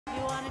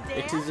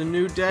It is a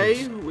new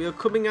day. We are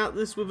coming at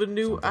this with a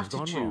new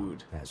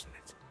attitude. Hasn't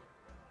it?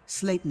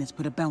 Slayton has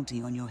put a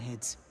bounty on your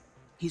heads.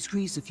 He's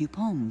greased a few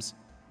palms.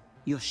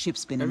 Your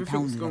ship's been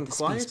Everything's impounded gone at the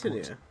quiet in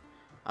spaceport. here.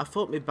 I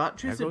thought my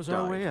batteries There had goes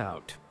our way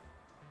died.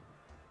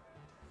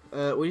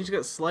 out. We need to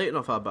get Slayton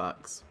off our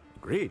backs.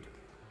 Agreed.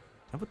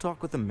 Have a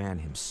talk with the man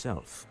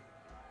himself.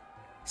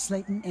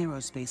 Slayton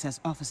Aerospace has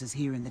offices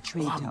here in the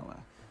trade tower.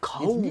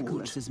 Cold. If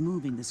Nicholas is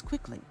moving this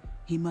quickly,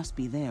 he must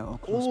be there or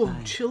close Oh,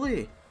 by.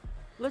 chilly.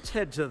 Let's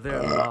head to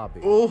their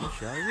lobby, Oh.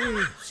 shall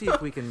we? See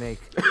if we can make...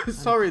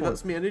 Sorry,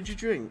 that's my energy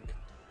drink.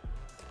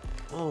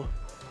 Oh.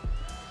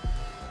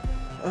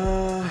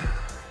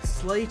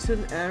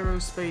 Slayton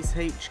Aerospace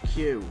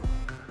HQ.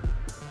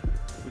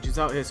 Which is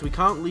out here, so we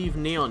can't leave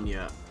Neon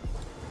yet.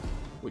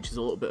 Which is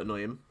a little bit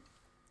annoying.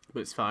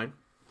 But it's fine.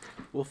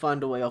 We'll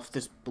find a way off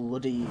this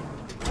bloody...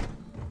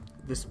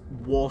 this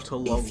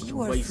waterlogged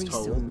waste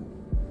hole.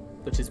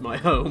 That is my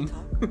home.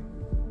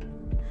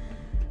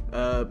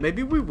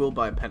 Maybe we will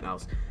buy a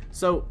penthouse.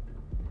 So,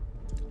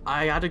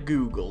 I had a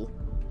Google.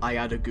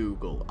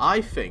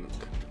 I think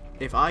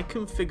if I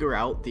can figure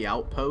out the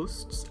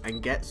outposts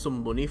and get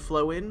some money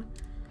flow in,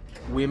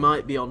 we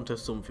might be onto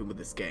something with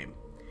this game.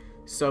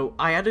 So,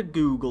 I had a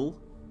Google.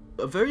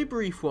 A very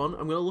brief one.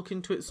 I'm going to look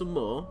into it some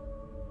more.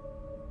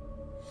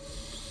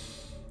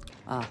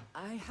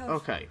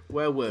 Okay,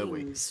 where were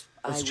we?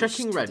 I was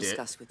checking Reddit.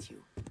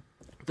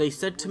 They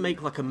said to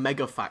make like a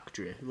mega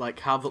factory,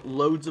 like have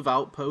loads of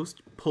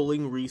outposts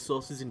pulling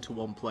resources into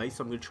one place.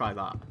 I'm going to try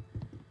that.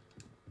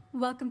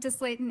 Welcome to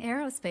Slayton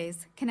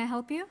Aerospace. Can I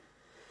help you?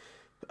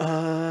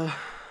 I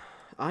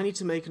need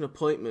to make an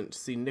appointment to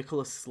see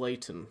Nicholas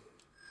Slayton.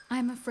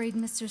 I'm afraid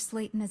Mr.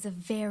 Slayton is a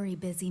very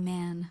busy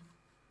man.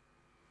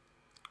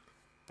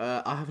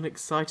 I have an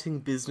exciting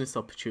business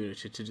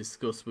opportunity to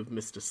discuss with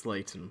Mr.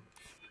 Slayton.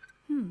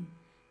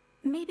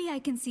 Maybe I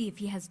can see if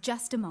he has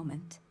just a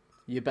moment.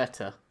 You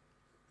better.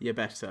 You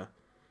better.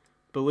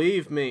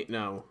 Believe me,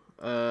 no.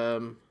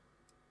 I'm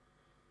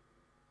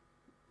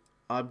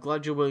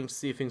glad you're willing to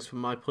see things from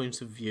my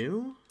point of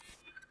view.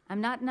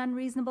 I'm not an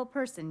unreasonable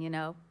person, you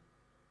know.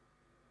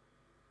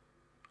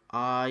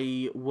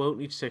 I won't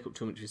need to take up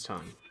too much of his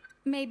time.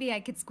 Maybe I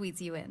could squeeze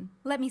you in.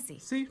 Let me see.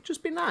 See,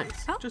 just be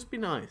nice. Oh, just be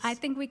nice. I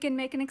think we can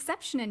make an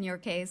exception in your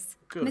case.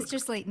 Good. Mr.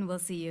 Slayton will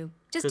see you.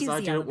 Just use the Because I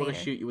didn't elevator. want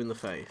to shoot you in the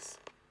face.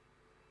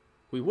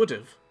 We would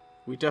have.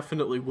 We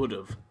definitely would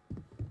have.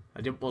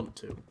 I didn't want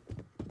to.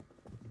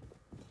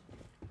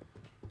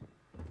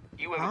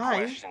 You have Hi.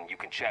 a question, you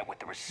can chat with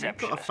the You've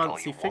receptionist got a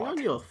fancy thing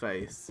on your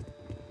face.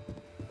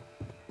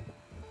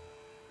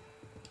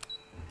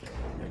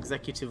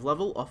 Executive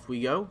level, off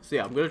we go. So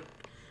yeah, I'm going to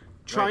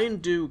try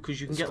and do,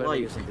 because you can get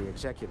like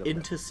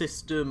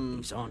inter-system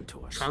He's on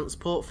to us.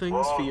 transport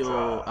things for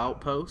your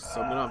outposts,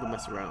 so I'm going to have a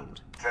mess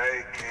around.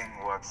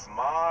 Taking what's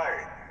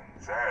mine,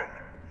 then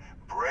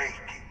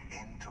breaking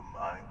into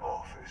my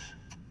office.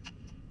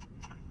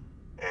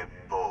 A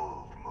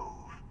bold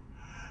move,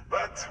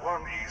 but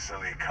one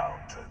easily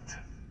countered.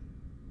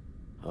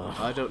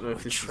 I don't know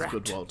if this is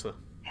good, trapped. Walter.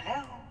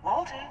 Hello,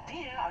 Walter,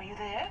 dear, are you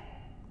there?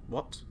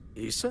 What?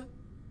 Issa?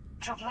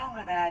 Took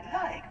longer than I'd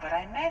like, but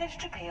I managed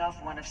to pay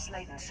off one of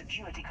Slayton's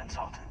security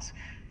consultants.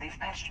 They've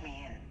patched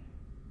me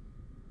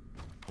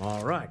in.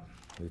 All right.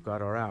 We've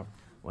got her out.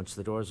 Once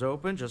the door's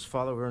open, just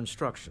follow her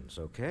instructions,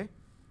 okay?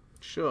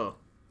 Sure.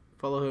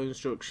 Follow her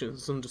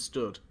instructions,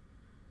 understood.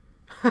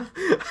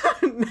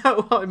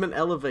 No, I'm an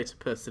elevator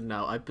person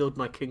now. I build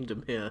my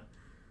kingdom here.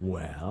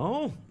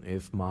 Well,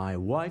 if my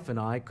wife and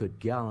I could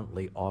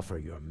gallantly offer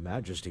your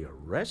majesty a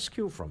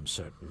rescue from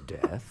certain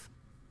death,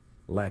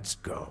 let's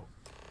go.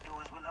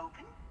 Doors will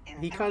open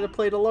in He 3, kind of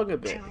played along a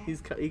bit. 2,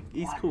 He's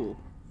 1. cool.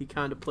 He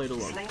kind of played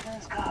along.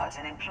 Slayton's guards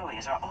and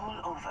employees are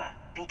all over.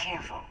 Be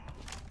careful.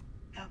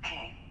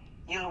 Okay.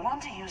 You'll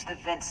want to use the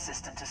vent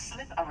system to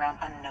slip around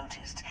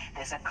unnoticed.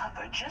 There's a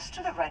cupboard just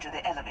to the right of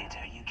the elevator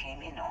you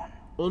came in on.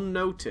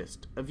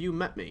 Unnoticed. Have you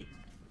met me?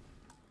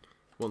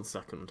 1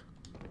 second.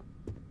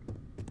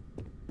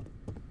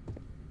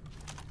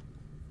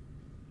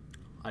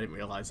 I didn't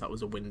realise that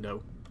was a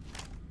window.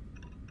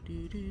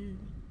 Doo-doo.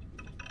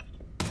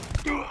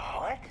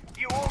 What?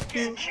 You won't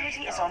get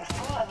Security is on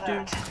full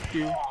alert.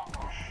 Doo.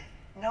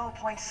 No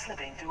point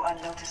slipping through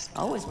unnoticed.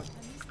 Always.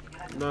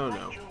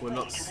 No, we're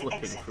not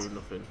slipping through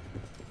nothing.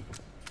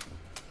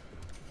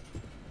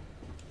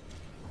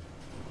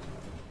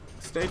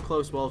 Stay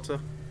close, Walter.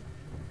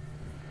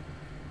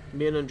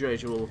 Me and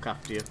Andreja will look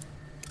after you.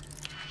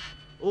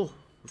 Oh,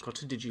 we've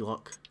got a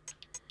digilock.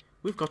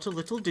 We've got a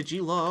little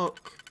digilock.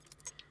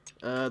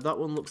 That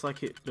one looks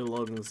like it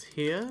belongs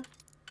here.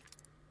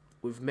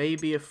 With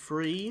maybe a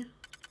free.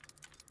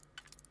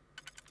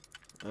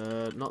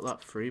 Not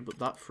that free, but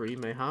that free,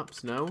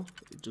 mayhaps. No,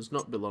 it does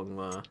not belong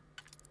there.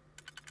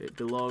 It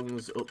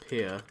belongs up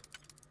here.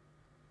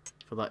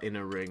 For that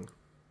inner ring.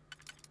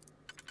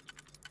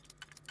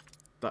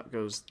 That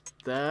goes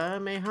there,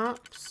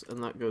 mayhaps.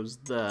 And that goes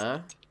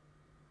there.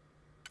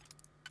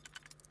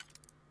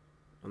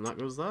 And that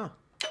goes there.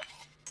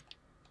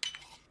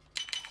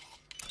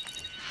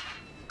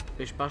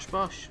 Bish bash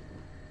bosh.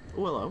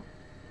 Oh, hello.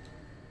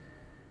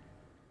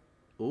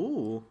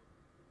 Ooh.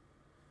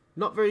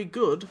 Not very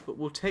good, but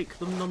we'll take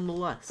them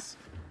nonetheless.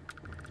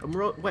 And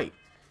we're on, wait.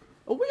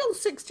 Are we on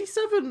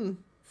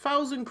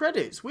 67,000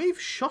 credits? We've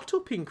shot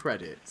up in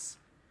credits.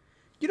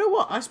 You know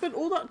what? I spent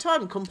all that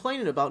time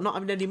complaining about not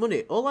having any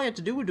money. All I had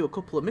to do was do a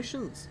couple of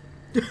missions.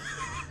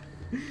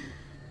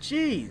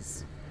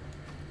 Jeez.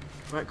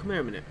 Right, come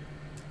here a minute.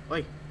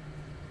 Oi.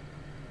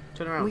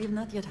 Turn around. We have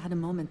not yet had a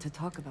moment to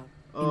talk about.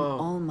 Oh. In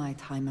all my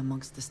time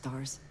amongst the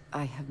stars,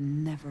 I have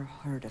never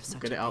heard of such a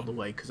thing. Get it out of the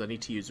way, because I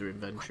need to use her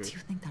inventory. What do you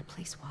think that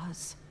place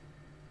was?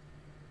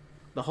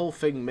 The whole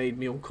thing made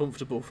me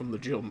uncomfortable from the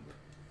jump.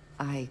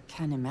 I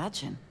can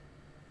imagine.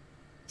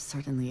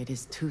 Certainly it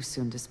is too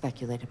soon to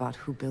speculate about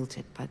who built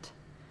it, but...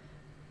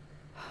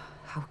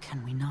 how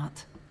can we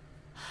not?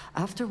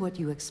 After what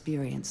you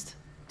experienced,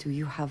 do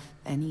you have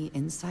any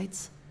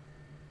insights?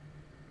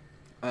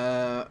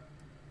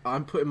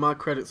 I'm putting my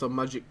credits on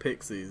Magic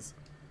Pixies.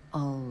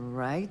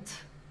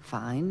 Alright,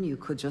 fine. You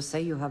could just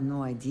say you have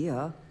no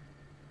idea.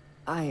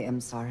 I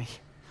am sorry.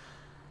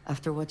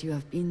 After what you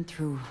have been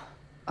through,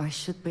 I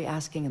should be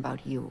asking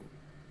about you.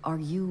 Are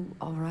you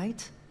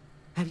alright?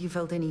 Have you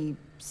felt any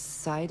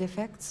side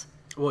effects?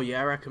 Well,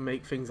 yeah, I can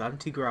make things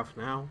anti-grav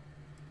now.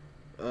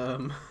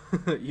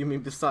 You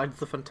mean besides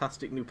the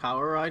fantastic new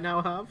power I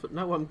now have?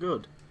 No, I'm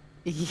good.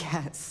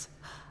 Yes,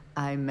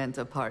 I meant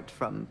apart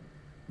from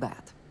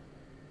that.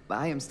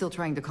 I am still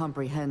trying to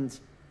comprehend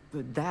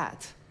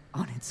that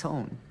on its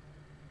own.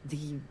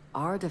 The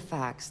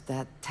artifacts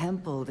that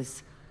temple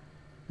this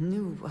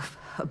new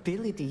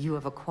ability you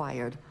have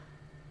acquired,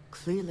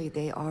 clearly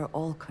they are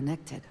all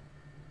connected.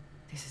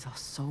 This is all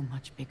so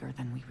much bigger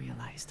than we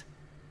realized.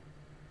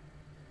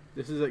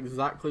 This is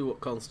exactly what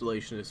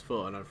Constellation is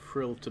for, and I'm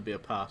thrilled to be a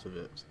part of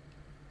it.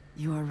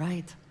 You are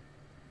right.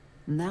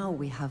 Now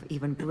we have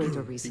even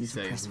greater reasons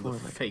to press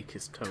forward. The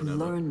fakest cone to ever.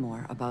 learn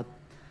more about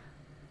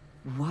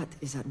what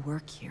is at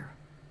work here.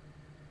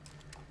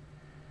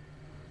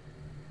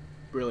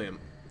 Brilliant.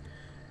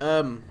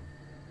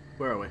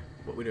 Where are we?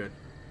 What are we doing?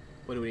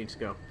 Where do we need to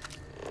go?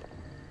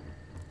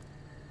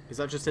 Is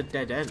that just a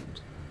dead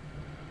end?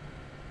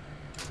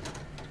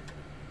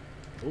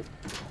 Oh.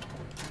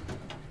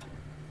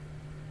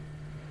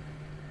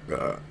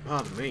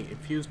 Pardon me.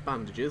 Infused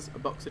bandages, a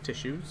box of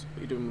tissues. What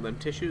are you doing with them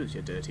tissues,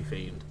 you dirty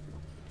fiend?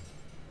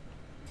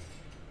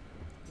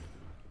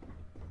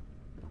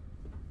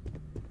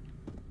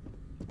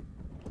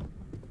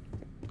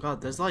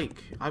 God, there's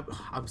like...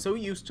 I'm so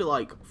used to,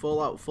 like,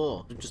 Fallout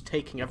 4, just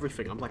taking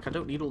everything. I'm like, I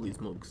don't need all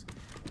these mugs.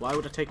 Why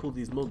would I take all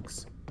these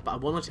mugs? But I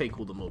want to take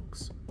all the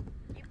mugs.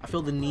 I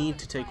feel the need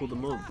to take all the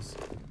mugs.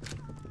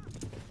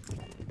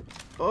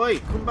 Oi,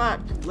 come back!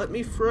 Let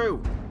me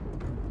through!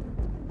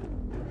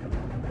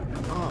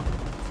 Oh.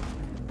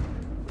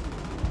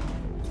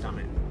 Damn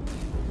it.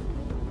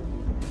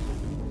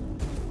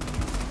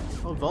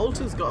 Oh,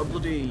 Volta's got a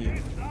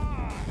bloody...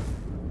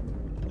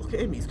 Look at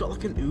him, he's got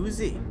like an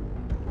Uzi.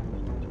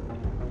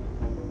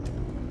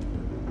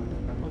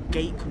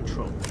 Gate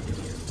control,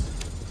 idiot.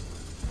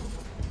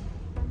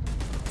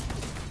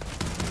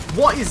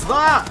 What is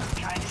that?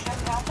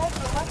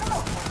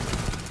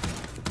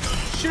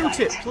 Shoot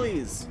it,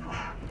 please.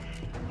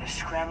 They're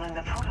scrambling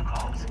the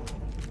protocols.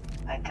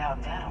 I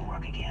doubt that'll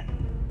work again.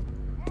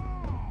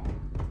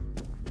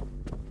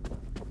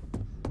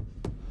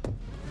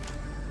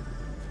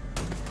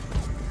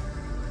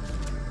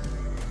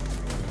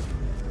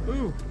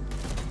 Ooh.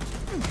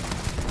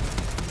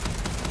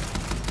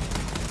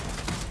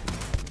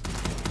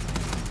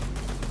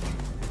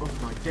 Oh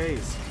my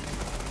days.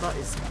 That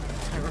is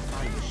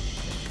terrifying as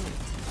shit.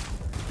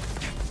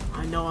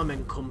 I know I'm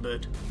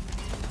encumbered.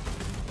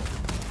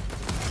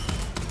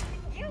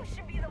 You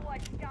should be the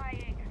one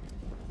dying.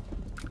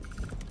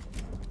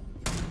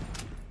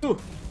 Ooh.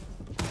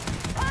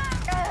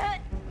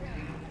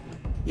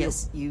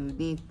 Yes, you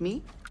need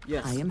me?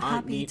 Yes, I am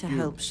happy need to you.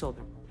 help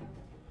shoulder.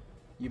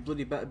 You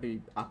bloody better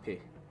be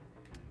happy.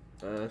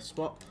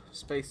 Swap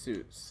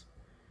spacesuits.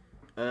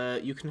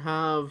 You can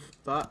have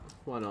that.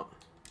 Why not?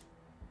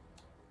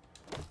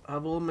 I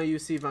have all my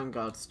UC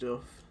Vanguard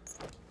stuff.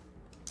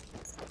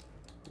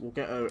 We'll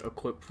get her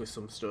equipped with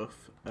some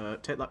stuff.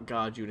 Take that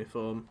guard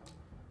uniform.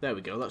 There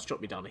we go. Let's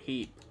drop me down a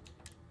heap.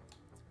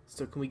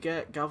 So can we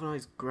get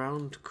galvanized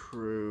ground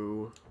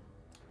crew?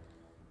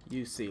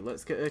 UC.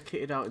 Let's get her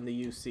kitted out in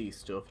the UC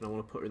stuff, and I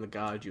want to put her in the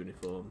guard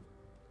uniform.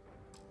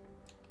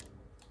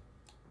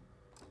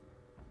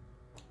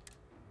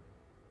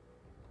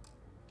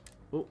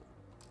 Oh,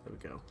 there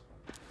we go.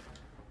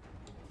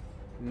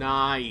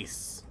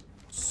 Nice.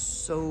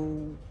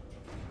 So,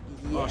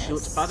 yes. Oh, she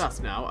looks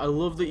badass now. I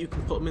love that you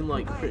can put them in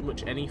like pretty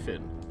much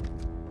anything.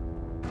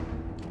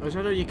 I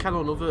know you can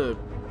on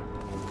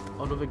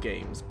other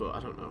games, but I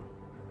don't know.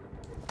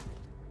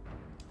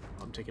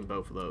 I'm taking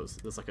both of those.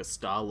 There's like a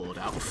Star-Lord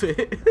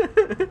outfit.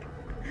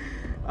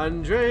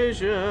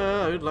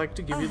 Andresia, I would like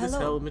to give you this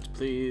helmet,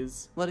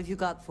 please. What have you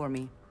got for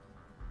me?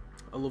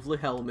 A lovely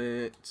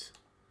helmet.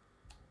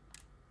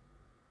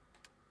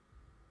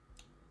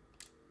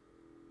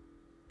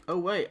 Oh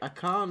wait, I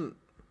can't.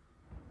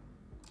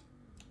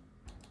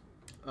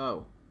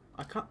 Oh.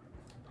 I can't...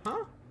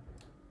 Huh?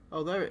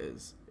 Oh, there it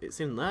is. It's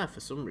in there for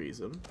some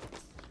reason.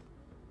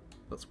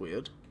 That's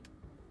weird.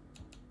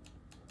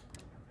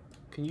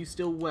 Can you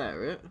still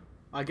wear it?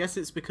 I guess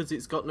it's because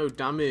it's got no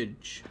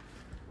damage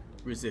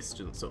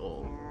resistance at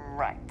all.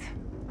 Right.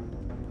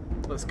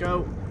 Let's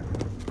go.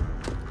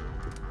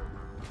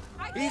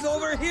 He's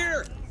over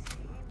here!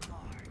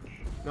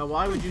 Now,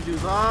 why would you do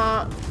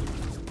that?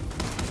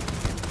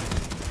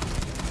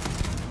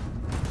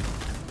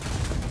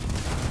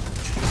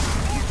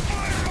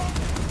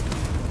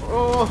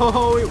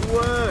 Oh, it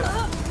worked!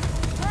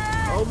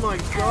 Oh my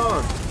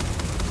god!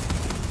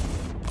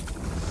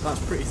 That's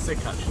pretty sick,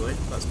 actually.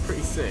 That's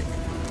pretty sick.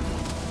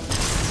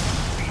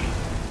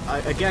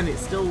 Again,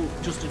 it's still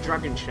just a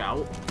dragon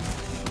shout,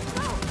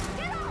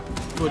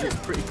 but it's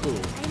pretty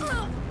cool.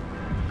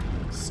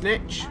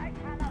 Snitch!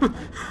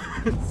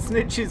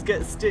 Snitches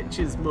get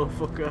stitches,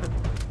 motherfucker.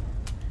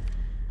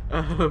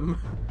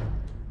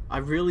 I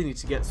really need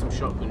to get some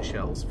shotgun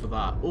shells for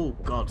that. Oh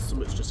god,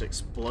 something's just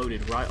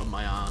exploded right on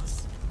my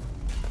ass.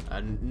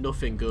 And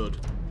nothing good.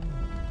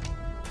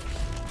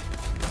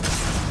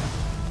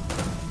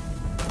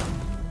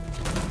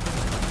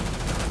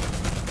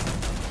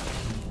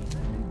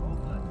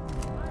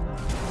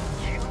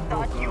 You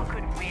thought you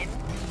could win?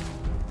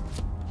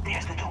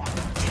 There's the door.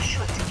 You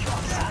should take you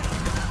outside.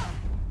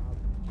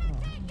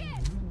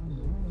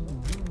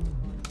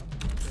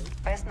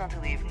 Best not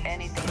to leave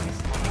anything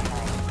visible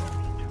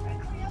behind.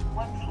 Directly up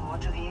one floor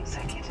to the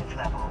executive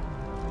level.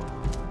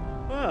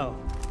 Well,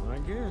 I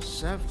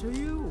guess after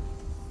you.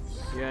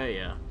 Yeah,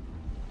 yeah.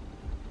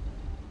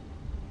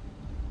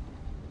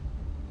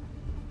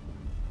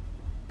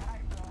 I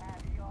will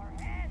have your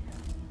head.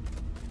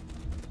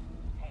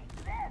 Take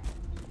this.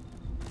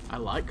 I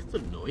like the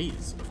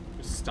noise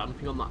of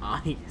stamping on the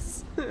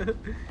ice.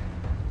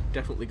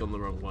 Definitely gone the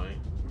wrong way.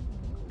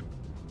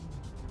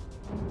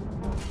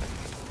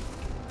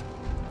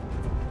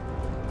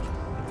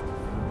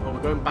 Oh,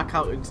 we're going back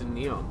out into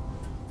Neon.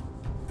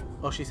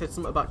 Oh, she said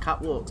something about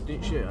catwalks,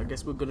 didn't she? I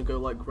guess we're gonna go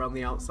like around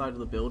the outside of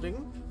the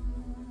building?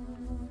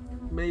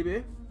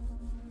 Maybe?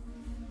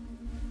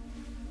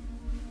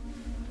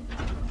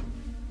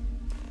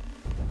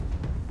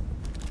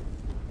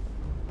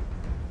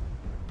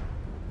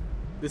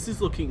 This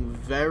is looking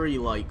very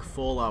like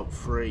Fallout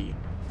 3.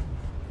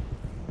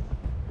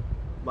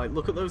 Like,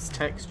 look at those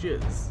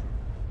textures.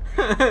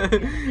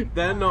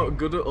 They're not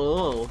good at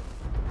all.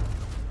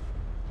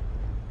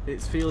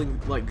 It's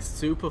feeling like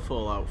super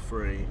Fallout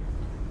 3.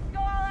 Go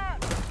all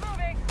out.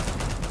 Moving.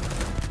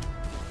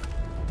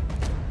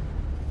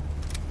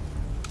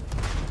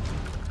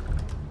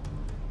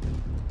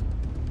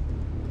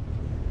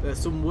 There's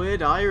some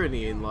weird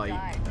irony in like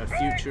a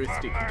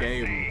futuristic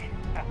game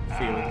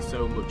feeling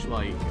so much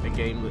like a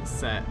game that's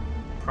set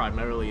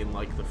primarily in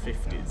like the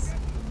 50s.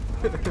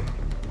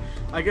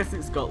 I guess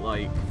it's got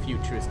like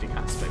futuristic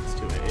aspects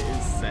to it. It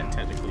is set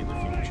technically in the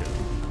future.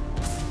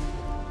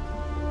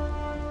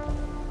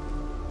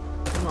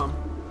 Come on.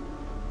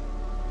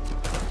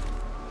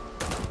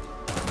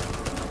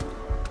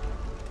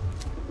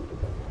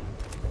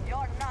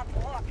 You're not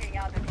walking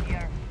out of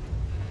here.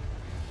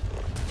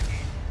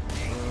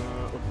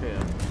 Up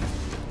here.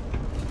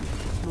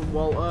 Come on,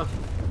 Walter.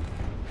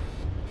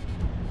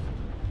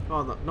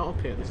 Oh, not up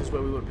here. This is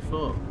where we went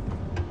before.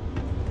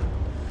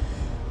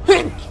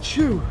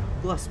 Chew!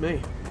 Bless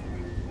me.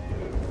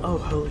 Oh,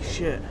 holy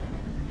shit.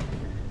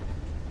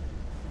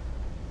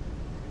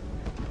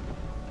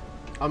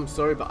 I'm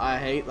sorry, but I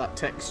hate that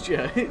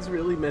texture. It's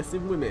really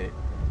messing with me.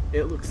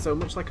 It looks so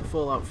much like a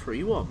Fallout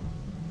 3 one.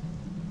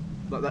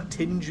 Like that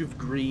tinge of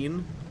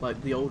green,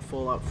 like the old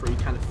Fallout 3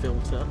 kind of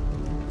filter.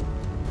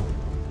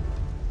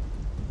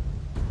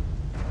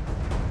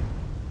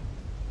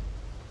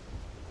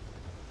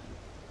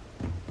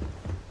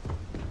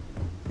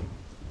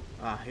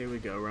 Ah, here we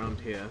go, around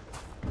here.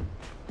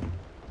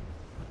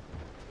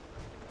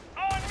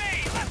 On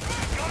me! Let's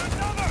move! Got a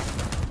number!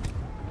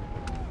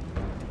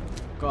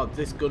 God,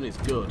 this gun is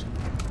good.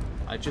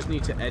 I just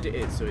need to edit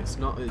it so it's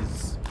not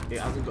as... It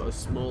hasn't got as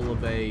small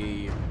of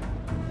a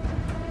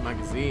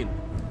magazine.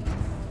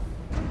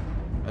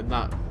 And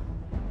that,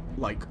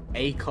 like,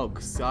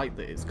 ACOG sight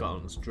that it's got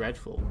on is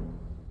dreadful.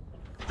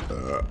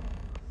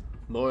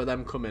 More of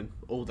them coming.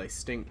 Oh, they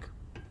stink.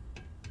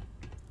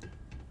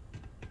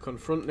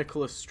 Confront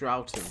Nicholas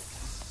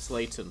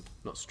Slayton,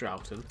 not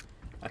Stroughton.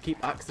 I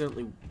keep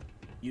accidentally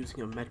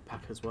using a med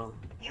pack as well.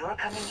 You're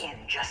coming in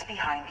just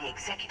behind the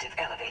executive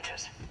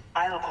elevators.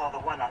 I'll call the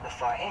one on the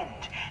far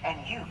end, and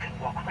you can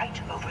walk right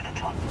over the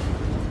top.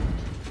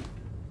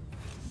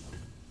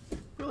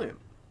 Brilliant.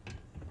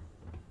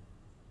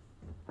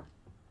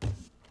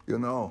 You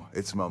know,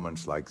 it's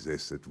moments like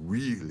this that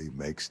really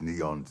makes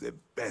Neon the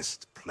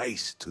best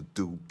place to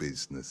do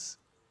business.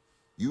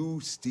 You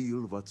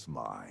steal what's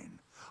mine.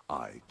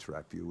 I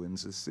trap you in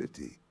the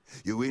city.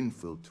 You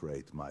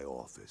infiltrate my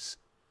office.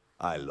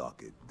 I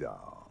lock it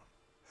down.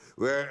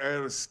 Where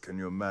else can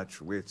you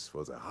match wits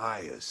for the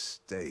highest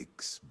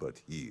stakes but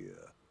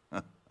here?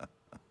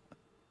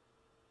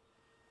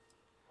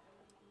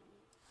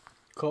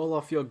 Call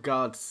off your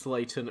guard,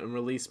 Slayton, and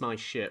release my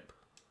ship.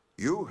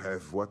 You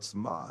have what's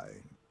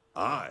mine.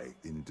 I,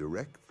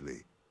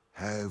 indirectly,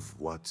 have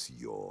what's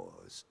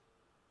yours.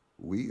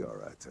 We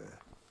are at a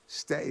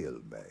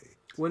stalemate.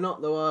 We're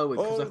not though, are we?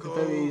 Because I could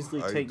very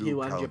easily take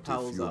you and your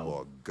pals I do count a few out.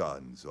 more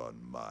guns on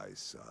my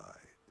side.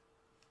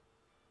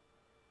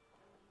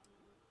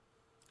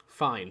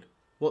 Fine.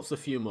 What's a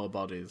few more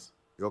bodies?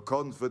 Your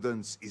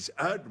confidence is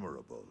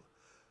admirable.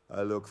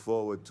 I look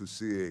forward to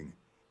seeing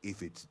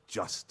if it's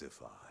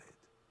justified.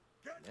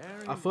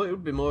 I thought it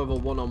would be more of a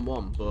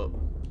one-on-one, but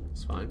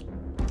it's fine.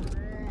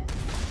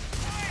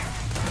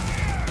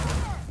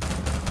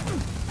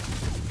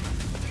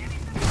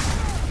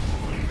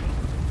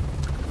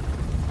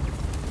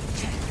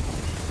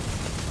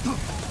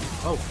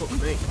 Oh, fuck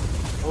me.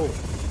 Oh.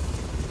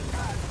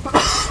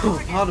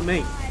 Pardon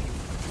me.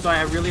 Sorry,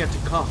 I really had to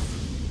cough.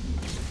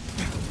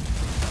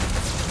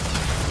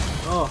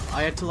 Oh,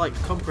 I had to, like,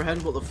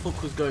 comprehend what the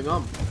fuck was going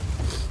on.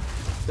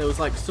 There was,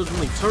 like,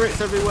 suddenly turrets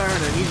everywhere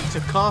and I needed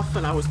to cough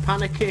and I was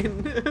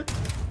panicking.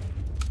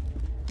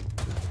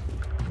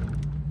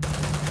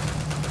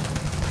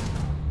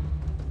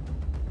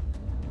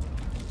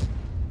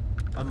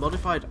 A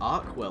modified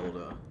arc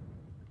welder.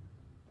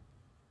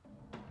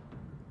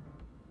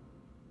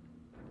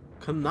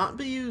 Can that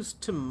be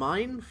used to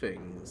mine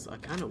things? I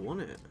kind of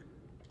want it.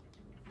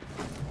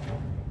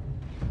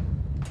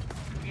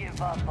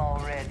 Give up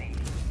already.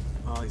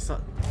 Oh, is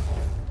that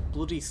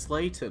bloody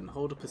Slayton?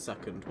 Hold up a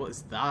second. What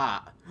is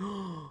that?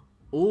 Oh,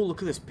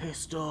 look at this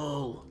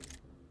pistol.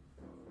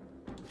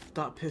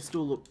 That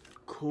pistol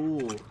looked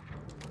cool.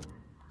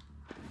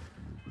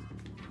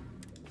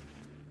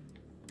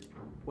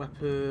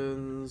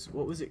 Weapons.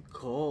 What was it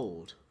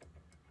called?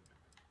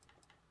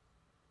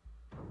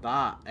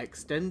 That.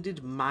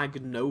 Extended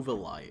Mag Nova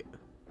Light.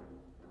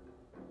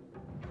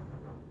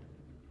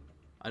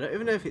 I don't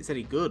even know if it's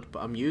any good,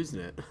 but I'm using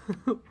it.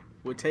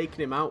 We're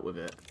taking him out with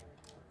it.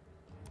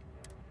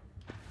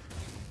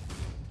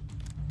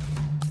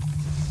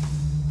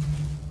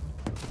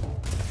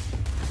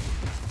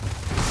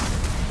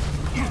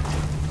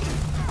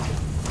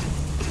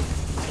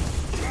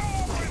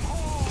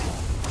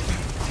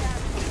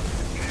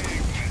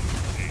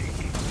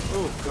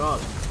 Oh god.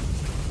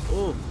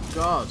 Oh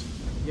god.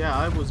 Yeah,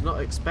 I was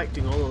not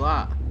expecting all of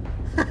that.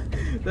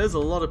 There's a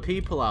lot of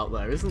people out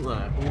there, isn't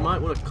there? We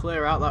might want to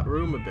clear out that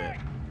room a bit.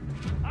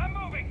 I'm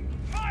moving!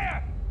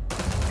 Fire!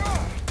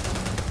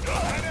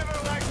 I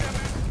never liked them.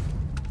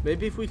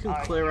 Maybe if we can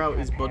clear out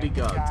his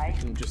bodyguards, we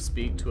can just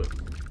speak to it.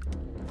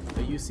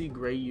 A UC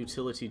grey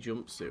utility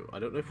jumpsuit. I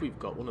don't know if we've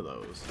got one of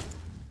those.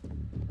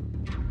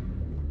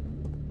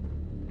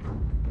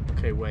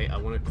 Okay, wait, I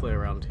want to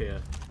clear around here.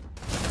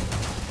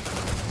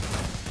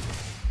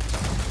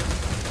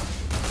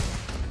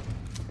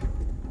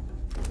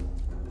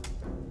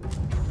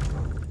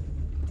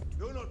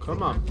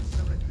 Come on.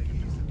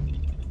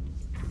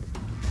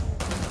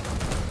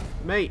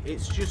 Mate,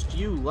 it's just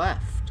you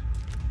left.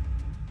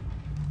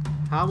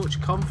 How much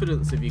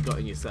confidence have you got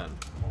in yourself?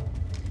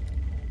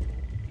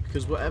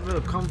 Because whatever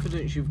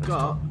confidence you've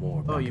got...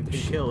 Oh, you've been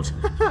killed.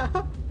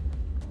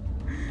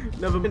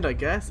 Never mind, I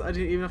guess. I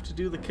didn't even have to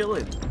do the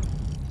killing.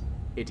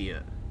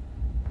 Idiot.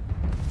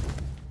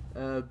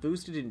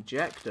 Boosted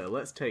injector.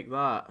 Let's take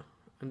that.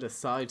 And a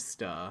side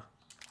star.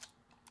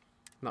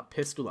 That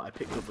pistol that I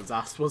picked up was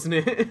ass, wasn't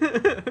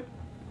it?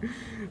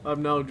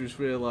 I'm now just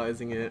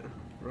realising it.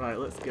 Right,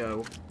 let's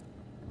go.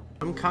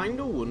 I'm kind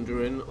of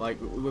wondering,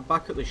 like, we're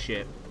back at the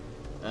ship,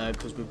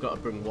 because we've got to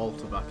bring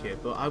Walter back here,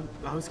 but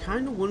I was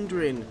kind of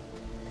wondering,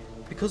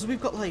 because we've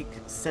got, like,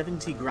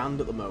 70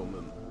 grand at the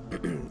moment,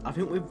 I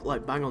think we've,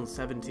 like, bang on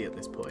 70 at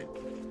this point.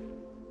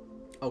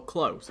 Oh,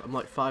 close. I'm,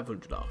 like,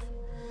 500 off.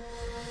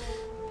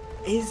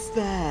 Is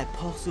there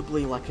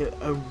possibly, like,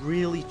 a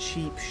really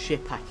cheap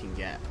ship I can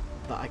get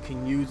that I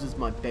can use as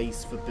my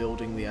base for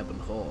building the Ebon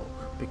Hawk?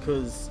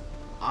 Because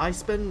I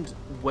spend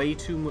way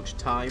too much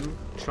time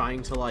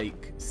trying to,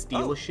 like,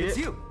 steal a ship. It's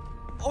you.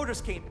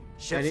 Orders came.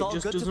 Ship's And it all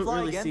just good to doesn't fly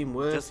really again. seem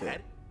worth Just it.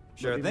 head.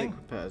 Sure Let me thing. make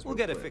repairs We'll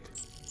real get it quick.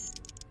 fixed.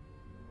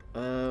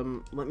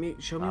 Let me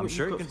show me I'm what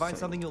sure you've you got can for find sale.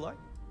 something you like.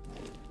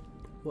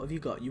 What have you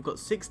got? You've got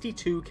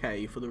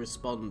 62k for the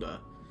responder.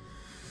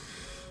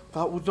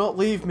 That would not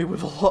leave me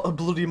with a lot of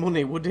bloody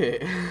money, would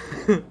it?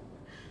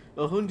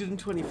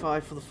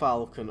 125 for the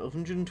Falcon,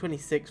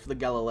 126 for the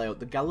Galileo.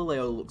 The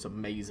Galileo looks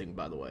amazing,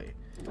 by the way.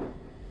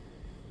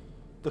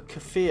 The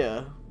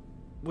Kafir,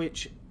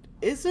 which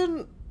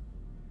isn't...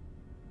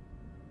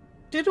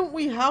 Didn't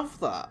we have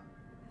that?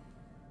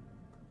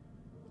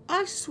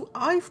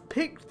 I've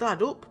picked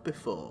that up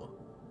before.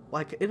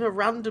 Like, in a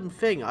random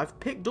thing, I've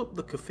picked up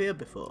the Kafir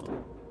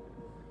before.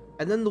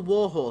 And then the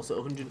Warhorse at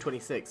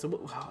 126.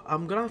 So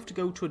I'm going to have to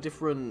go to a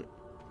different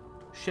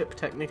ship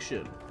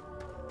technician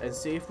and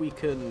see if we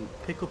can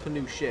pick up a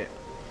new ship.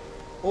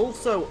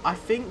 Also, I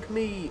think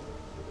me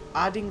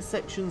adding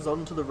sections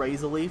onto the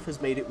Razor Leaf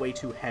has made it way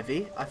too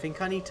heavy. I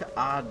think I need to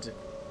add,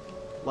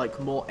 like,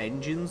 more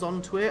engines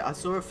onto it. I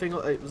saw a thing,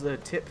 it was a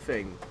tip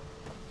thing.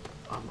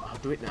 I'll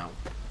do it now.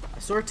 I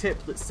saw a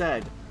tip that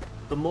said,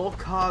 the more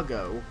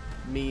cargo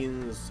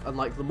means, and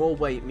like the more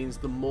weight means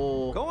the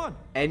more Go on.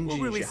 engines We'll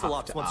you release the have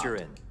locks to once add. you're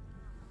in.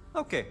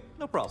 Okay,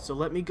 no problem. So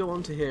let me go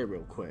onto here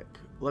real quick.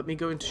 Let me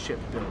go into ship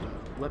builder.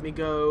 Let me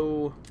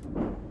go.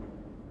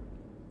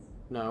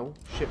 No,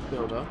 ship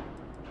builder.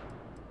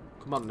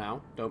 Come on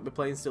now, don't be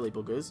playing silly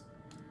buggers.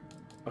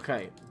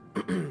 Okay.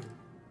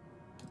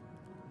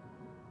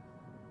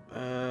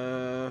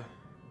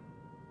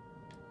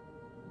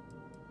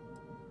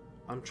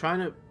 I'm trying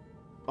to.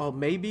 Oh,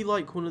 maybe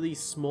like one of these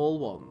small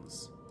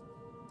ones.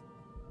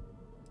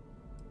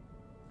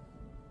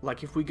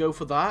 Like if we go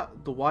for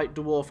that, the White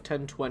Dwarf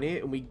 1020,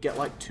 and we get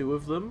like 2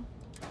 of them.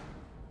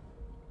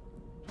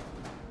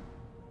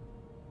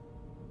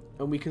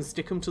 And we can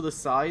stick them to the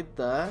side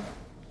there.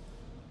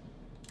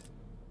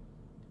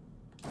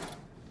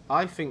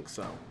 I think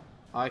so.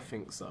 I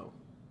think so.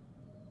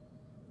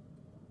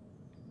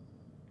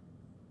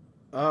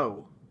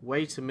 Oh,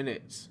 wait a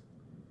minute.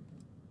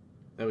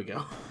 There we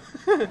go.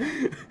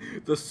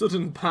 The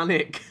sudden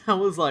panic. I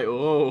was like,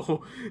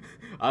 oh,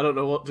 I don't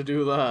know what to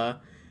do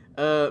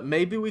there.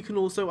 Maybe we can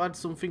also add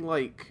something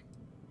like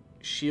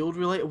shield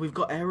related. We've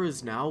got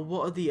errors now.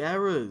 What are the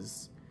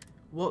errors?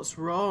 What's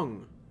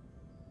wrong?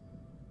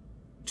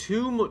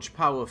 Too much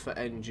power for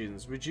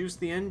engines. Reduce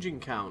the engine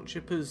count.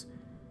 Ship has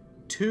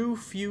too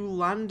few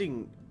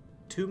landing.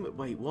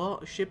 Wait,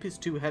 what? Ship is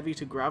too heavy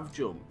to grav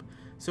jump.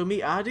 So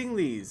me adding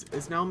these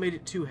has now made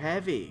it too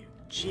heavy.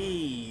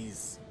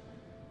 Jeez.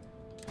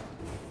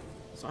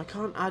 So I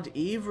can't add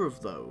either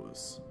of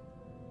those.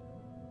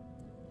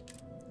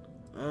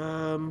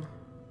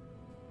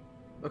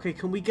 Okay,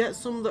 can we get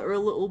some that are a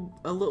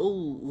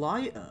little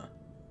lighter?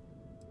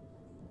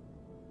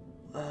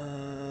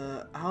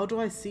 How do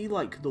I see,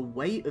 like, the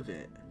weight of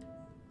it?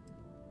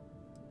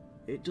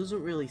 It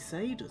doesn't really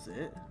say, does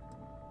it?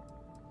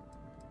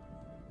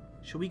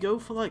 Shall we go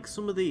for, like,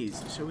 some of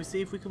these? Shall we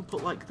see if we can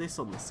put, like, this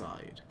on the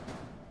side?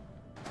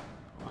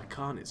 Oh, I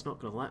can't. It's not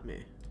going to let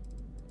me.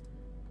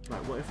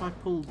 Right, what if I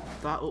pull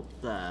that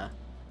up there?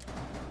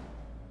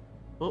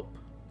 Up.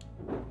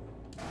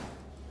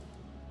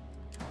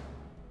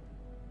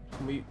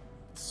 Can we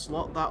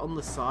slot that on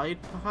the side,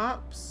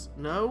 perhaps?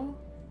 No?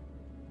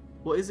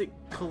 What is it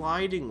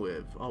colliding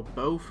with? Oh,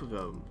 both of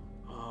them.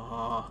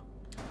 Oh.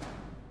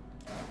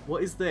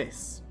 What is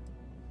this?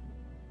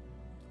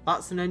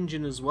 That's an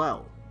engine as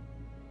well.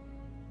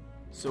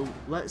 So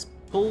let's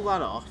pull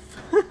that off.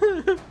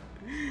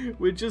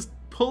 We're just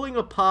pulling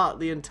apart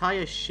the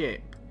entire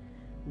ship.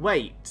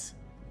 Wait.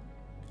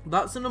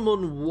 That's an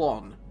Amun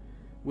 1,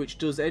 which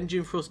does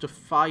engine thrust of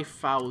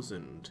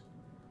 5,000.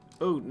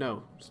 Oh,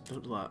 no.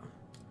 Don't do that.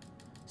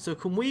 So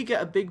can we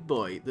get a big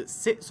boy that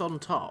sits on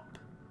top?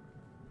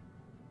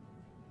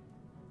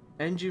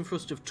 Engine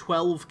thrust of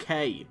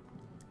 12k.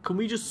 Can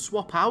we just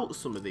swap out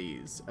some of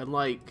these? And,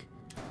 like,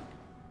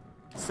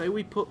 say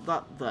we put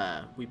that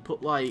there. We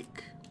put,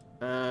 like,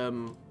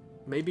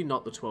 maybe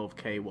not the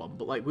 12k one,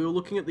 but, like, we were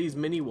looking at these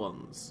mini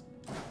ones.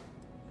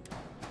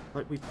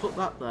 Like, we put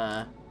that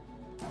there.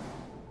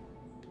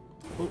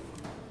 Oh.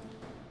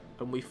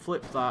 And we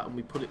flip that and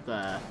we put it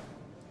there.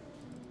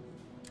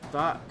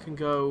 That can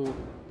go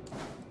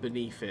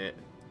beneath it.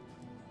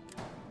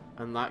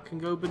 And that can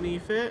go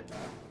beneath it.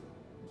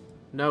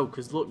 No,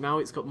 because look, now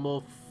it's got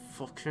more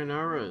fucking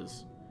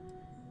errors.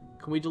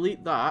 Can we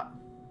delete that?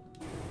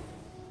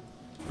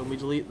 Can we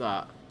delete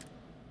that?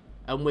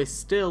 And we're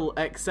still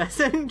excess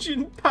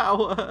engine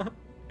power.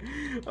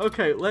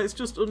 Okay, let's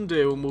just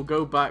undo and we'll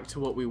go back to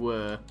what we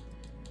were.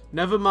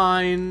 Never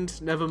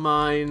mind, never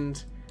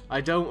mind.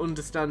 I don't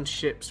understand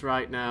ships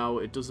right now.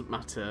 It doesn't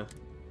matter.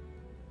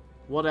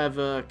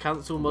 Whatever,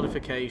 cancel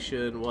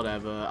modification,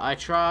 whatever. I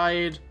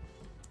tried.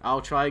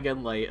 I'll try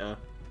again later.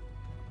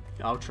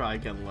 I'll try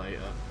again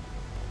later.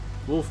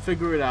 We'll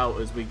figure it out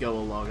as we go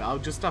along. I'll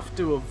just have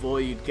to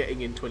avoid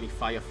getting into any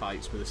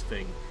firefights with this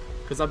thing.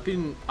 Because I've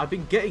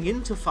been getting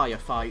into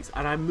firefights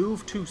and I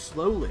move too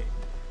slowly.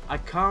 I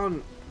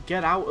can't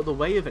get out of the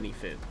way of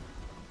anything.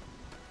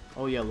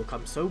 Oh yeah, look,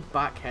 I'm so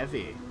back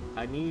heavy.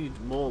 I need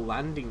more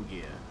landing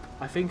gear.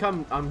 I think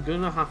I'm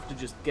gonna have to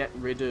just get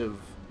rid of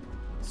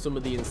some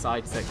of the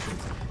inside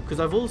sections. Because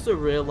I've also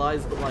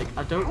realised that, like,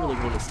 I don't really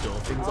want to store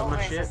things on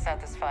my ship.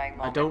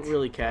 I don't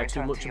really care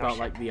too much about,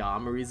 like, the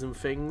armories and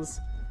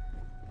things.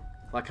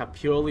 Like, I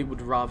purely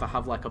would rather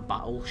have, like, a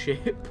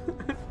battleship.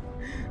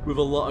 With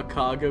a lot of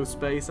cargo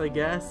space, I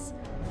guess.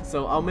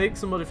 So I'll make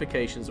some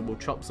modifications and we'll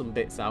chop some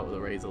bits out of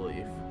the Razor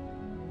Leaf.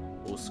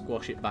 We'll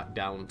squash it back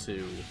down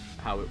to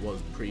how it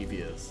was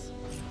previous.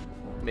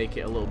 Make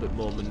it a little bit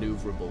more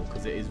maneuverable,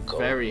 because it is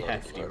very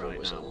hefty right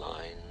was now. A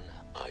line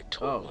I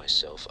told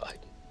myself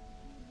I'd...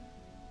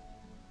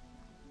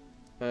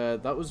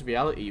 That was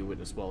reality you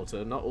witnessed,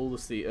 Walter. Not all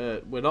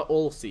the we're not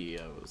all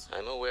CEOs.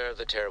 I'm aware of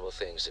the terrible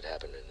things that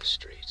happen in the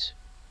streets.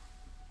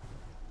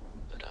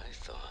 But I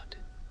thought,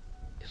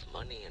 if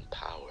money and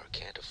power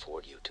can't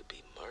afford you to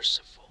be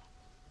merciful,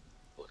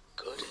 what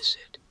good is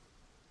it?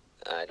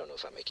 I don't know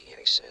if I'm making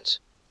any sense.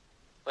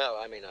 Well,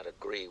 I may not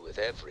agree with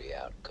every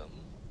outcome,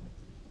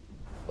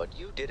 but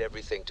you did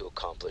everything to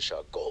accomplish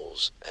our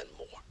goals and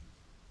more.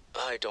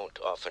 I don't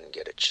often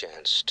get a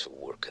chance to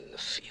work in the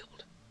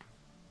field.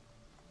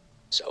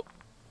 So,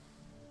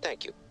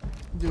 thank you.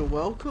 You're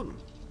welcome.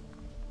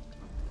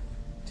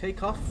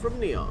 Take off from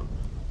Neon.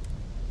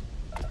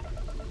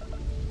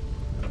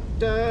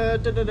 Da,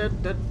 da, da, da,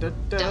 da, da,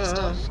 da. Dust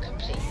off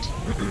complete.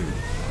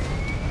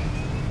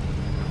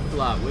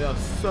 Like, we are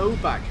so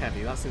back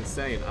heavy, that's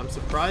insane. I'm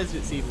surprised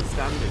it's even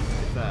standing, to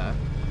be fair.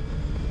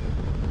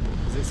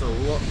 Because it's a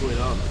lot going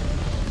on.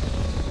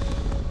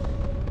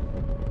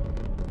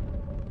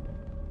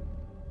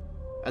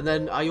 And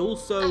then I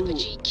also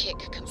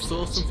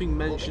saw something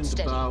mentioned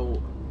about...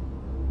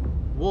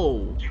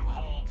 Whoa. You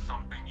hold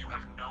something you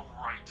have no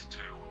right to.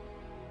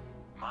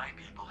 My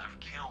people have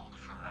killed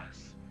for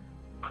this.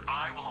 But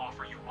I will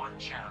offer you one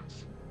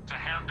chance to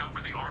hand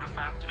over the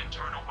artifact and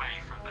turn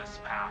away from this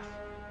path.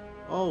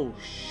 Oh,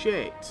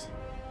 shit.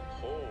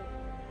 Oh,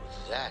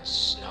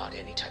 that's not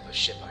any type of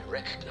ship I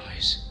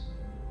recognize.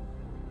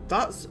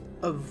 That's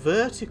a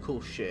vertical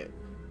ship.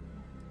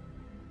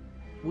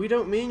 We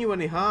don't mean you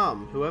any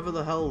harm, whoever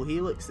the hell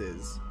Helix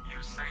is.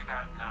 You say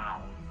that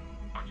now,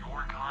 but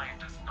your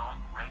kind is not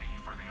ready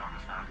for the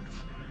artifacts.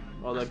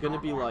 Oh, they're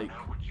gonna be like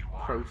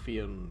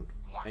Prothean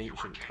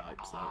ancient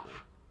types, aren't they?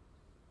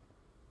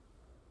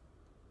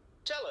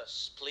 Tell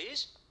us,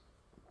 please.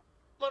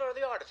 What are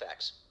the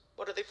artifacts?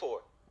 What are they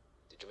for?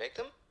 Did you make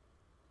them?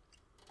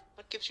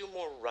 What gives you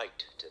more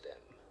right to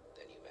them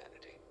than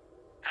humanity?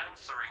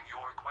 Answering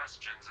your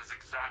questions is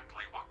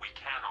exactly what we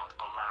cannot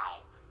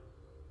allow.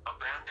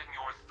 Abandon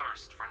your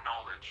thirst for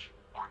knowledge,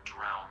 or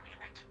drown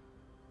in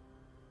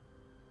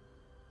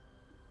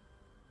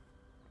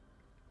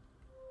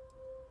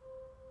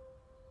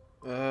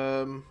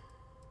it.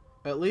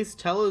 At least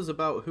tell us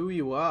about who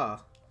you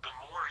are. The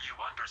more you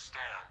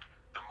understand,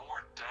 the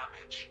more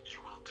damage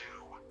you will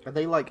do. Are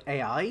they like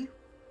AI?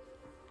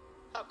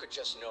 How could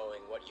just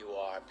knowing what you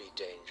are be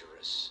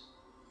dangerous?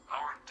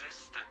 Our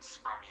distance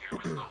from you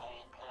is the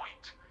whole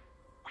point.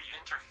 We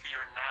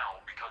interfere now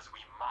because we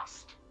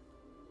must.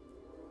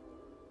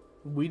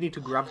 We need to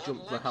grab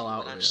jump the hell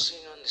out of I'm here.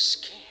 seeing on the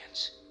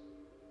scans.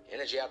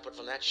 Energy output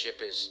from that ship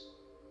is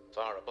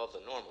far above the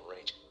normal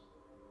range.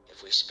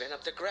 If we spin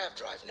up the grav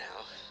drive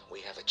now,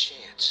 we have a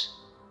chance.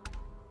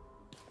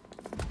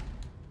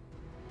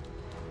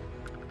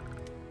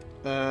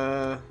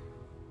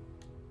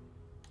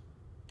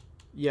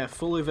 Yeah,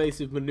 full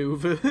evasive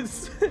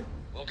maneuvers.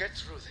 We'll get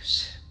through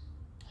this.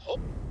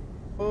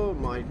 Oh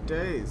my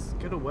days.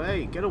 Get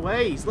away. Get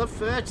away. He's left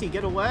 30.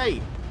 Get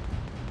away.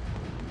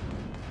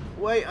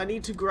 Wait, I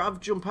need to grab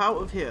jump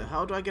out of here.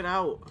 How do I get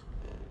out?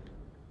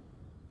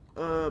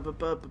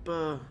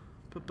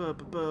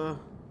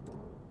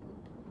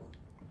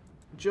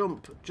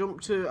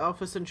 Jump to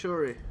Alpha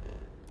Centauri.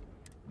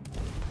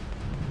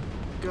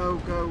 Go,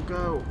 go,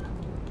 go.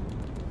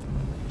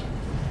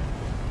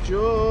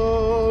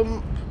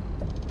 Jump!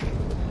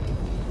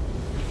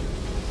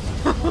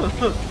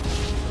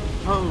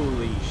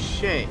 Holy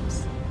shit.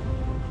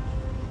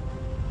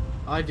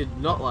 I did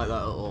not like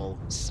that at all.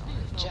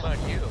 How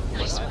about you?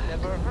 I've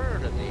never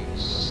heard of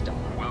these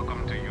stars.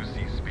 Welcome to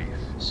UC Space.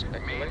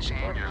 Speculation Maintain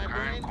part of your my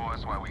current brain?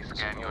 course while we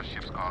scan your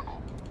ship's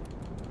cargo.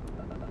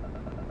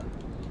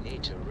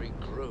 Need to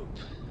regroup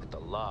at the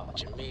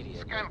lodge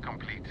immediately. Scan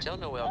complete. Tell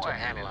Noel Go to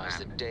ahead, analyze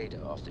the man.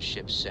 data off the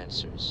ship's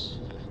sensors.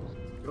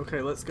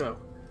 Okay, let's go.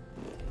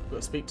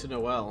 Gotta speak to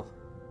Noel.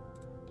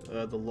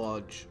 The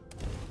lodge.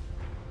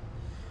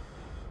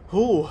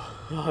 Oh,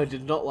 I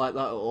did not like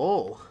that at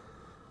all.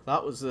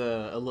 That was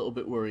a little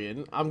bit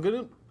worrying. I'm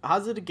gonna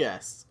hazard a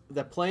guess.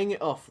 They're playing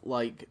it off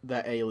like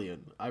they're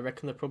alien. I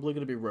reckon they're probably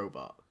gonna be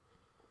robot.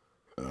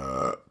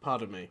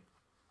 Pardon me.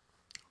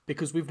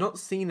 Because we've not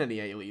seen any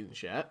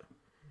aliens yet.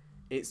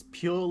 It's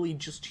purely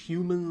just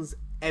humans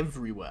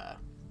everywhere.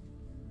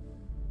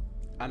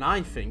 And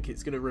I think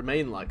it's going to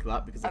remain like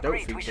that because I don't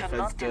think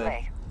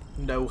Bethesda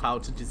know how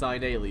to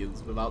design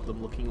aliens without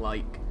them looking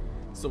like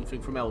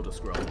something from Elder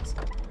Scrolls.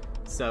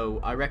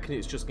 So I reckon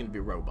it's just going to be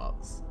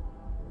robots.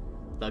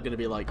 They're going to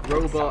be like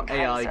robot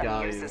AI guys.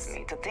 Sometimes amuses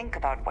me to think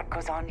about what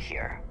goes on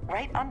here,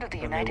 right under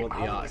the And they United want the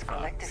Colony's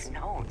artifacts. collective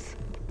nodes.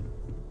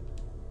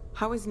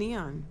 How is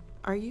Neon?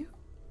 Are you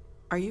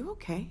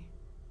okay?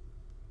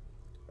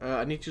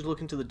 I need you to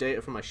look into the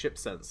data from my ship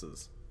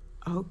sensors.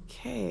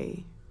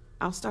 Okay.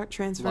 I'll start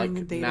transferring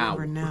Like the data now.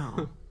 over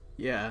now.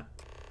 Yeah.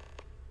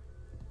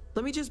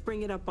 Let me just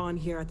bring it up on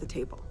here at the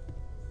table.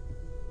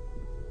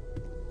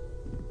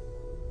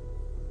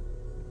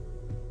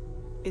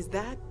 Is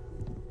that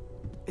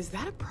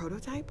a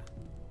prototype?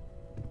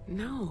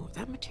 No,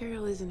 that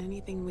material isn't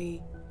anything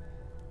we...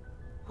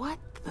 What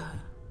the...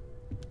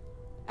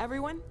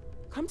 Everyone,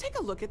 come take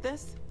a look at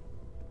this.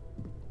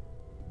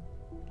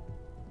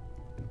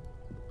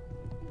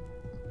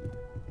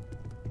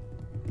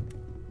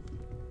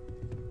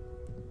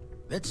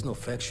 That's no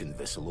faction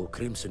vessel or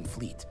Crimson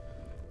Fleet.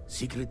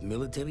 Secret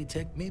military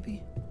tech,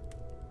 maybe?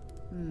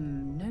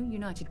 No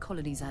United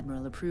Colonies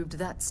Admiral approved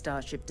that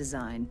starship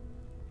design.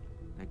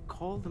 They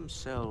call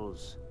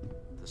themselves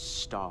the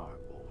Starborn.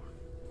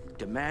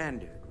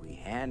 Demanded we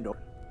hand over.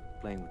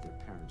 playing with their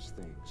parents'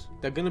 things.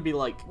 They're gonna be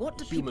like What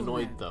do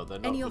humanoid people know? though. They're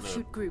not Any gonna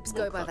offshoot groups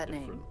look go by that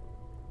different. name?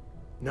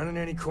 None in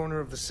any corner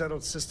of the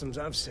settled systems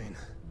I've seen.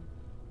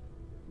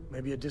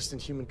 Maybe a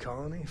distant human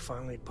colony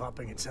finally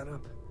popping its head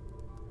up.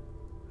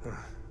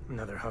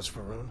 Another house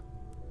for Rune.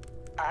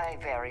 I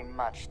very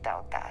much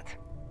doubt that.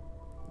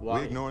 Why?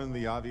 We're ignoring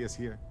the obvious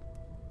here.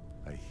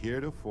 A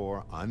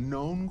heretofore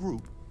unknown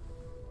group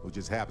who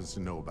just happens to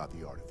know about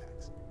the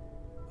artifacts.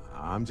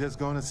 I'm just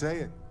gonna say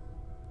it.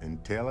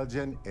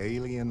 Intelligent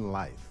alien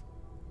life,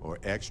 or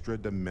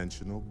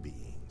extra-dimensional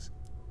beings.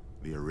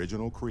 The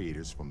original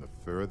creators from the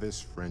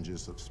furthest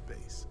fringes of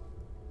space.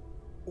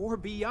 Or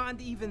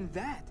beyond even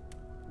that.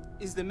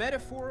 Is the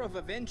metaphor of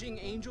avenging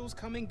angels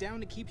coming down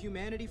to keep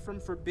humanity from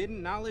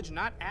forbidden knowledge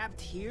not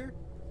apt here?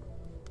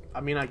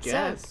 I mean, I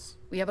guess. So,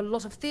 we have a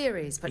lot of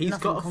theories, but He's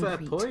nothing got a fair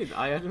concrete. point.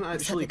 I hadn't Except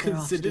actually that they're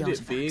after the considered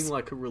it being artifacts,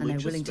 like a and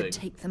religious they're willing thing. to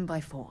take them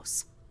by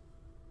force.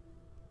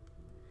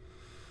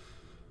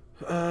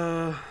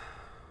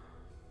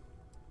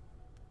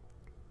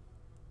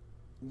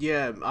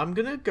 Yeah, I'm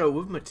gonna go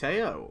with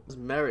Mateo. It's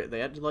merit.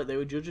 They acted like they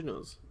were judging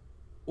us.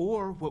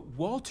 Or what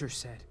Walter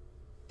said.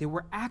 They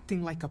were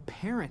acting like a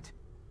parent.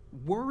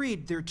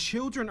 Worried their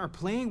children are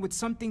playing with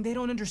something they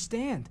don't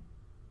understand.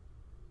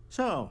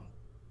 So,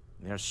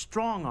 they're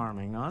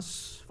strong-arming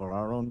us for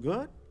our own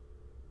good?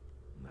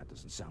 That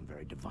doesn't sound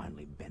very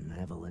divinely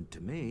benevolent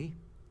to me.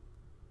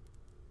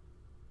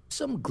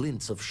 Some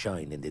glints of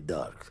shine in the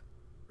dark.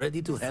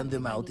 Ready to hand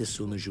them out as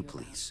soon as you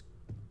please.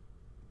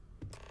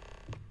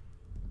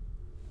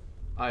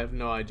 I have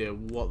no idea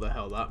what the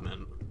hell that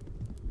meant.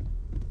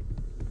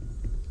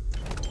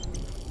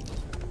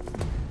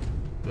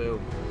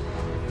 Boom.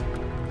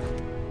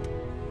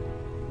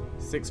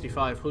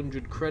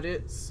 6,500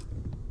 credits.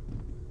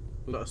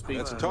 We got to speak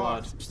to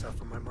Vlad. Some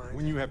stuff on my mind.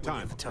 When you have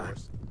time, of time.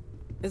 course.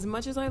 As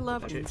much as I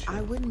love Chit Ames, chat.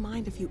 I wouldn't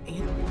mind if you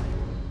answered.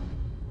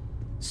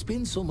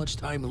 Spend so much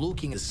time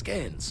looking at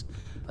scans,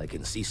 I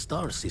can see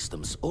star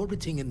systems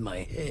orbiting in my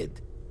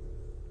head.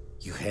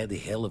 You had a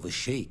hell of a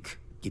shake,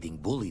 getting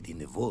bullied in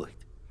the void.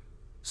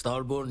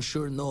 Starborn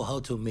sure know how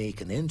to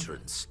make an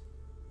entrance.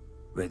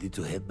 Ready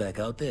to head back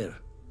out there?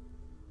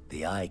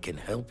 The Eye can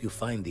help you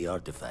find the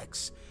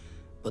artifacts,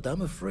 but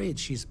I'm afraid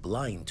she's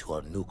blind to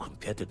our new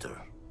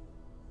competitor.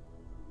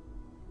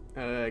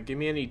 Give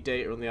me any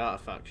data on the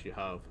artifacts you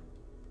have.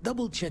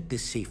 Double check the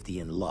safety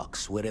and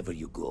locks wherever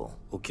you go,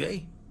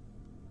 okay?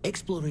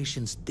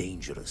 Exploration's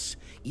dangerous,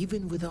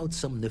 even without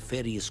some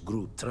nefarious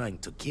group trying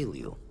to kill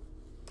you.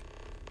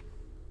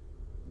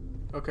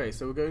 Okay,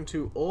 so we're going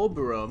to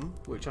Orberum,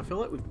 which I feel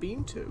like we've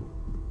been to.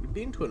 We've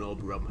been to an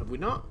Orberum, have we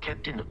not?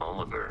 Captain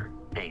Oliver,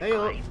 may Hey,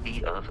 I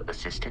be of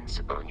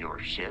assistance on your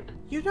ship?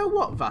 You know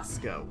what,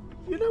 Vasco?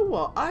 You know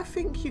what? I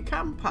think you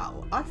can,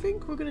 pal. I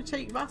think we're going to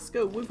take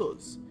Vasco with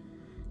us.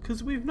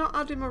 Because we've not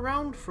had him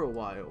around for a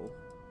while.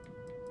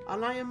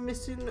 And I am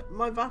missing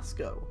my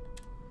Vasco.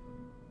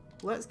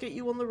 Let's get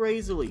you on the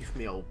Razor Leaf,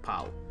 me old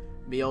pal.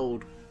 Me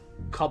old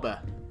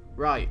cobber.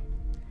 Right.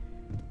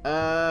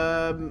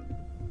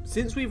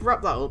 Since we've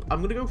wrapped that up, I'm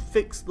going to go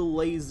fix the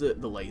laser...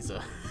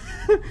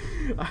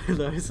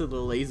 I said the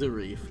laser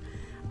reef.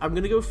 I'm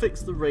going to go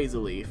fix the Razor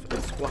Leaf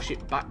and squash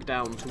it back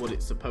down to what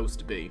it's supposed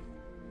to be.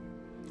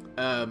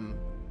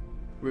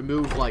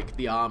 Remove, like,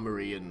 the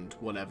armory and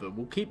whatever.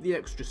 We'll keep the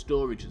extra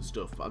storage and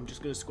stuff, but I'm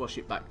just going to squash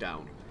it back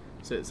down.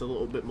 So it's a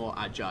little bit more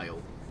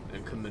agile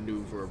and can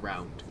maneuver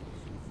around.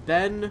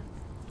 Then,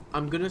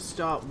 I'm going to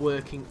start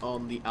working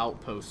on the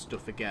outpost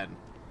stuff again.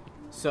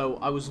 So,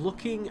 I was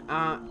looking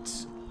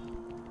at...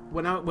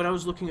 When I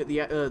was looking at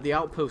the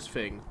outpost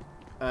thing,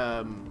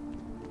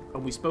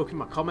 and we spoke in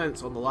my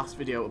comments on the last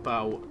video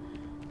about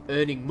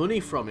earning money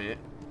from it,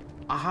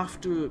 I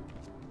have to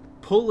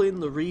pull in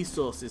the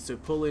resources, so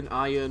pull in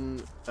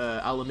iron,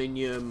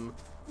 aluminium,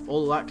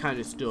 all that kind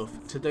of stuff,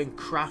 to then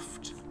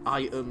craft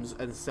items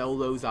and sell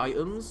those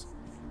items.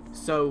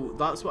 So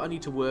that's what I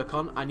need to work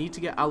on. I need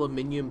to get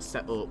aluminium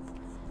set up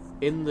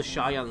in the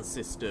Cheyenne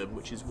system,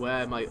 which is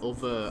where my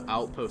other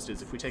outpost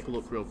is, if we take a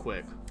look real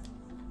quick.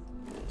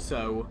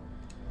 So,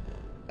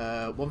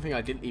 one thing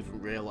I didn't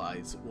even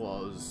realize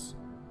was,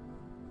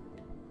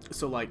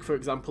 so like, for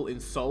example,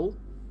 in Seoul,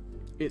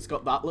 it's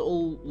got that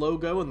little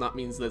logo, and that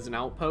means there's an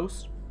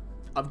outpost.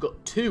 I've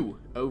got 2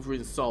 over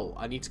in Seoul.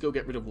 I need to go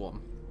get rid of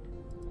one,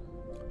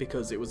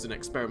 because it was an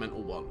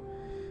experimental one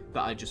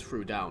that I just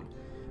threw down.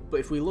 But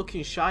if we look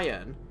in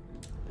Cheyenne,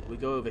 we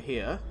go over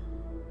here.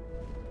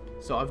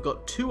 So I've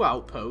got 2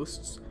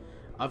 outposts.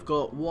 I've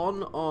got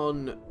one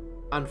on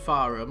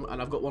Anfarum, and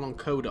I've got one on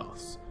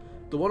Kodos.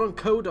 The one on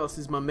Kodos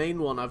is my main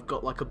one. I've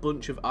got like a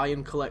bunch of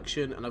iron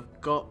collection, and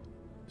I've got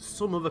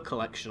some other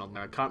collection on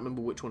there. I can't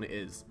remember which one it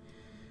is.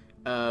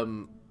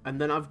 And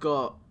then I've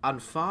got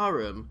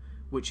Anfarum,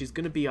 which is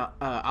going to be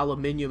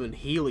aluminium and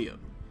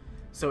helium.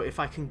 So if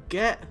I can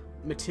get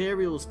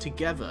materials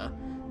together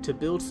to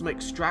build some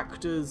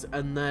extractors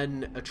and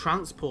then a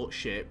transport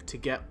ship to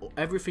get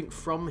everything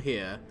from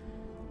here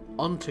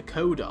onto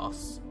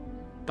Kodos,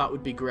 that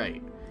would be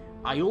great.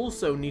 I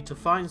also need to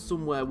find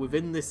somewhere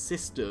within this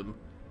system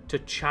to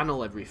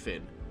channel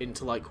everything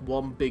into like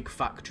one big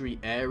factory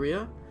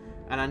area,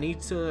 and I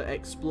need to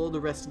explore the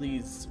rest of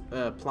these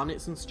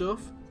planets and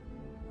stuff,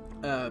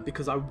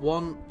 because I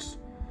want...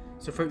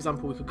 So for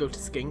example, we could go to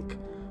Skink,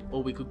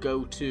 or we could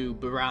go to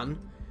Baran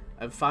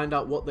and find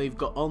out what they've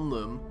got on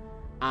them,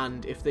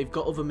 and if they've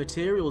got other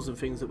materials and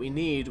things that we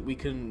need, we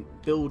can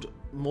build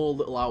more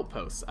little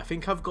outposts. I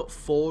think I've got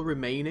 4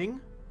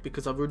 remaining,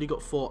 because I've already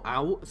got 4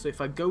 out. So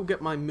if I go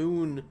get my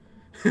moon...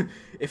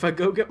 if I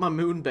go get my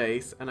moon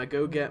base, and I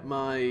go get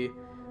my...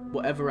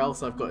 whatever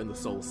else I've got in the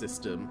solar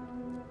system,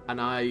 and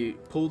I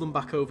pull them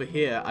back over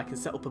here, I can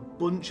set up a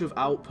bunch of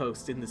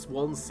outposts in this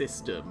one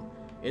system,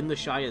 in the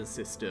Cheyenne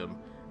system,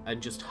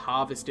 and just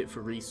harvest it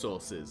for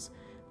resources.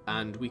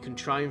 And we can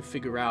try and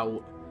figure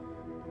out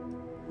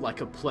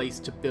like a place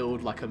to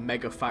build like a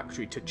mega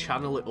factory to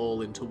channel it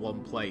all into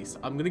one place.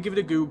 I'm going to give it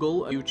a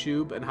Google, a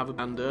YouTube, and have a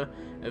gander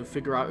and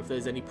figure out if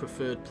there's any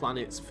preferred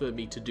planets for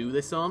me to do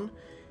this on.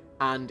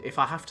 And if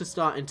I have to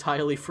start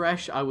entirely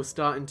fresh, I will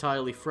start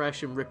entirely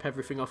fresh and rip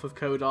everything off of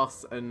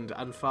Kodos and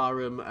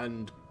Anfarum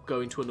and go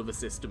into another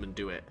system and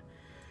do it.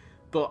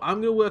 But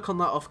I'm going to work on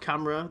that off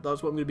camera.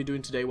 That's what I'm going to be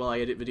doing today while I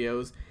edit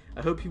videos.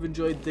 I hope you've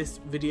enjoyed this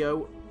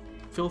video.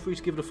 Feel free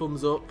to give it a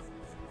thumbs up,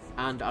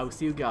 and I will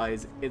see you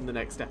guys in the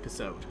next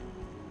episode.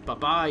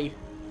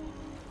 Bye-bye!